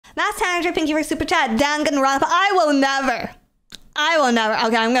Mass Tanager, thank you for super chat. Danganronpa, I will never.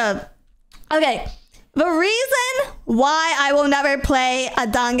 Okay, the reason why I will never play a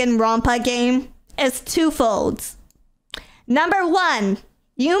Danganronpa game is twofold. Number one,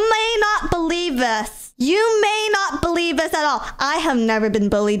 you may not believe this. You may not believe this at all. I have never been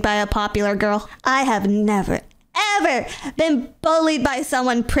bullied by a popular girl. I have never, ever been bullied by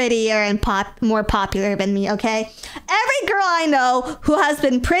someone prettier and more popular than me, okay? Every girl I know who has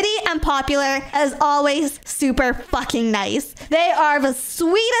been pretty and popular is always super fucking nice. They are the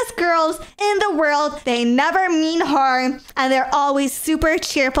sweetest girls in the world. They never mean harm, and they're always super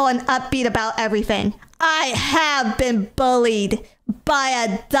cheerful and upbeat about everything. I have been bullied by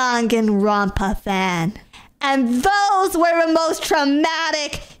a Danganronpa fan. And those were the most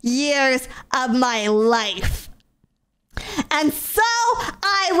traumatic years of my life. And so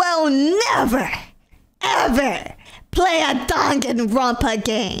I will never, ever play a Danganronpa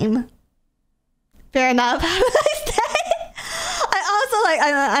game. Fair enough. I also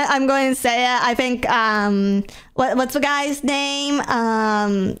I'm going to say it. I think what's the guy's name?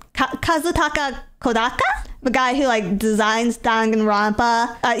 Kazutaka Kodaka, the guy who like designs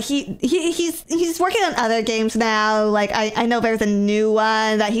Danganronpa. He's working on other games now. Like I know there's a new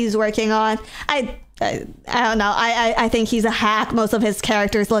one that he's working on. I don't know. I think he's a hack. Most of his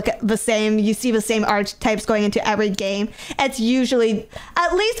characters look the same. You see the same archetypes going into every game. It's usually,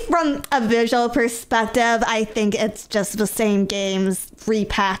 at least from a visual perspective, I think it's just the same games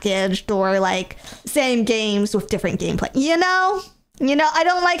repackaged, or like same games with different gameplay. You know, I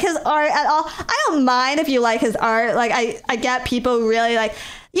don't like his art at all. I don't mind if you like his art. Like I get people really like,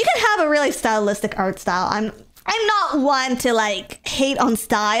 you can have a really stylistic art style. I'm not one to like hate on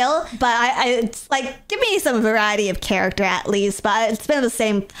style, but it's like, give me some variety of character at least. But it's been the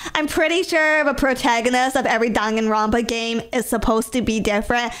same. I'm pretty sure the protagonist of every Danganronpa game is supposed to be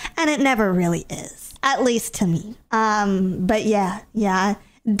different, and it never really is, at least to me. But yeah.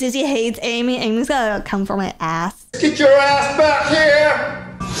 Dizzy hates Amy. Amy's gonna come for my ass. Get your ass back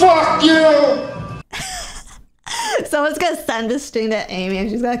here! Fuck you! Someone's gonna send this string to Amy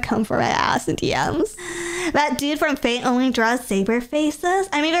and she's gonna come for my ass in DMs. That dude from Fate only draws saber faces.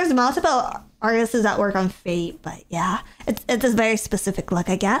 I mean, there's multiple artists that work on Fate, but yeah, it's a very specific look,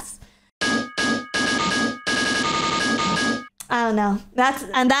 I guess. I don't know.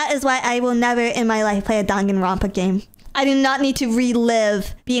 That is why I will never in my life play a Danganronpa game. I do not need to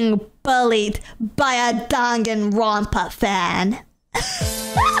relive being bullied by a Danganronpa fan.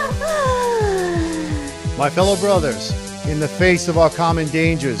 My fellow brothers, in the face of our common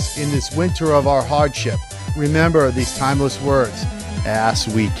dangers, in this winter of our hardship, remember these timeless words, as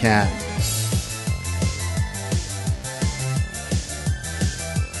we can.